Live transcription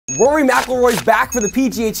Rory McIlroy's back for the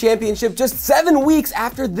PGA Championship just 7 weeks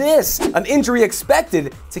after this. An injury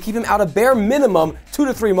expected to keep him out a bare minimum 2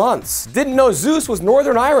 to 3 months. Didn't know Zeus was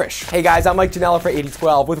Northern Irish. Hey guys, I'm Mike Janela for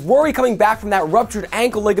 80Twelve. With Rory coming back from that ruptured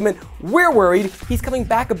ankle ligament, we're worried he's coming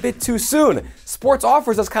back a bit too soon. Sports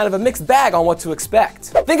offers us kind of a mixed bag on what to expect.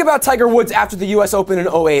 Think about Tiger Woods after the US Open in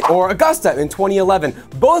 2008 or Augusta in 2011.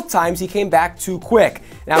 Both times he came back too quick.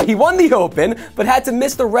 Now, he won the Open, but had to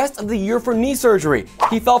miss the rest of the year for knee surgery.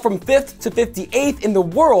 He fell from 5th to 58th in the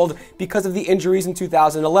world because of the injuries in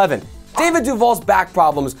 2011. David Duval's back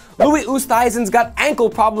problems. Louis Oosthuizen's got ankle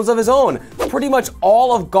problems of his own. Pretty much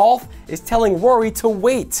all of golf is telling Rory to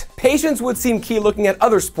wait. Patience would seem key looking at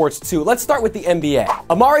other sports too. Let's start with the NBA.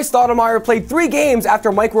 Amar'e played 3 games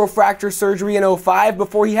after microfracture surgery in 2005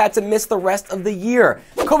 before he had to miss the rest of the year.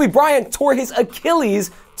 Kobe Bryant tore his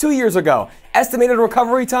Achilles 2 years ago. Estimated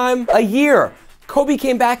recovery time? A year. Kobe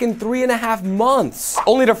came back in 3.5 months,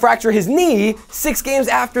 only to fracture his knee 6 games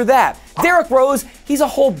after that. Derrick Rose, he's a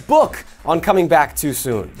whole book on coming back too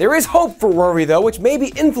soon. There is hope for Rory though, which may be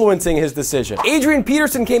influencing his decision. Adrian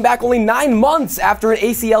Peterson came back only 9 months after an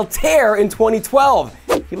ACL tear in 2012.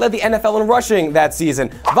 He led the NFL in rushing that season.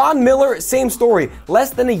 Von Miller, same story.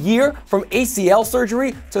 Less than a year from ACL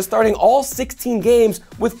surgery to starting all 16 games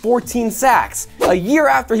with 14 sacks. A year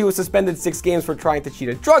after he was suspended 6 games for trying to cheat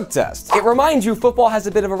a drug test. It reminds you, football has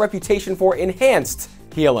a bit of a reputation for enhanced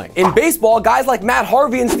healing. In baseball, guys like Matt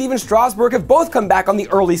Harvey and Steven Strasburg have both come back on the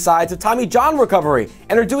early sides of Tommy John recovery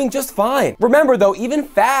and are doing just fine. Remember though, even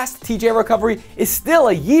fast TJ recovery is still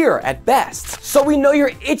a year at best. So we know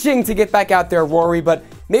you're itching to get back out there, Rory, but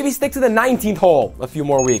maybe stick to the 19th hole a few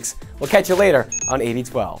more weeks. We'll catch you later on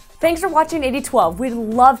 80Twelve. Thanks for watching 80Twelve. We'd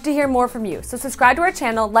love to hear more from you. So subscribe to our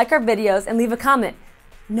channel, like our videos, and leave a comment.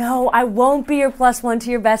 No, I won't be your +1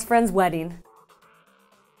 to your best friend's wedding.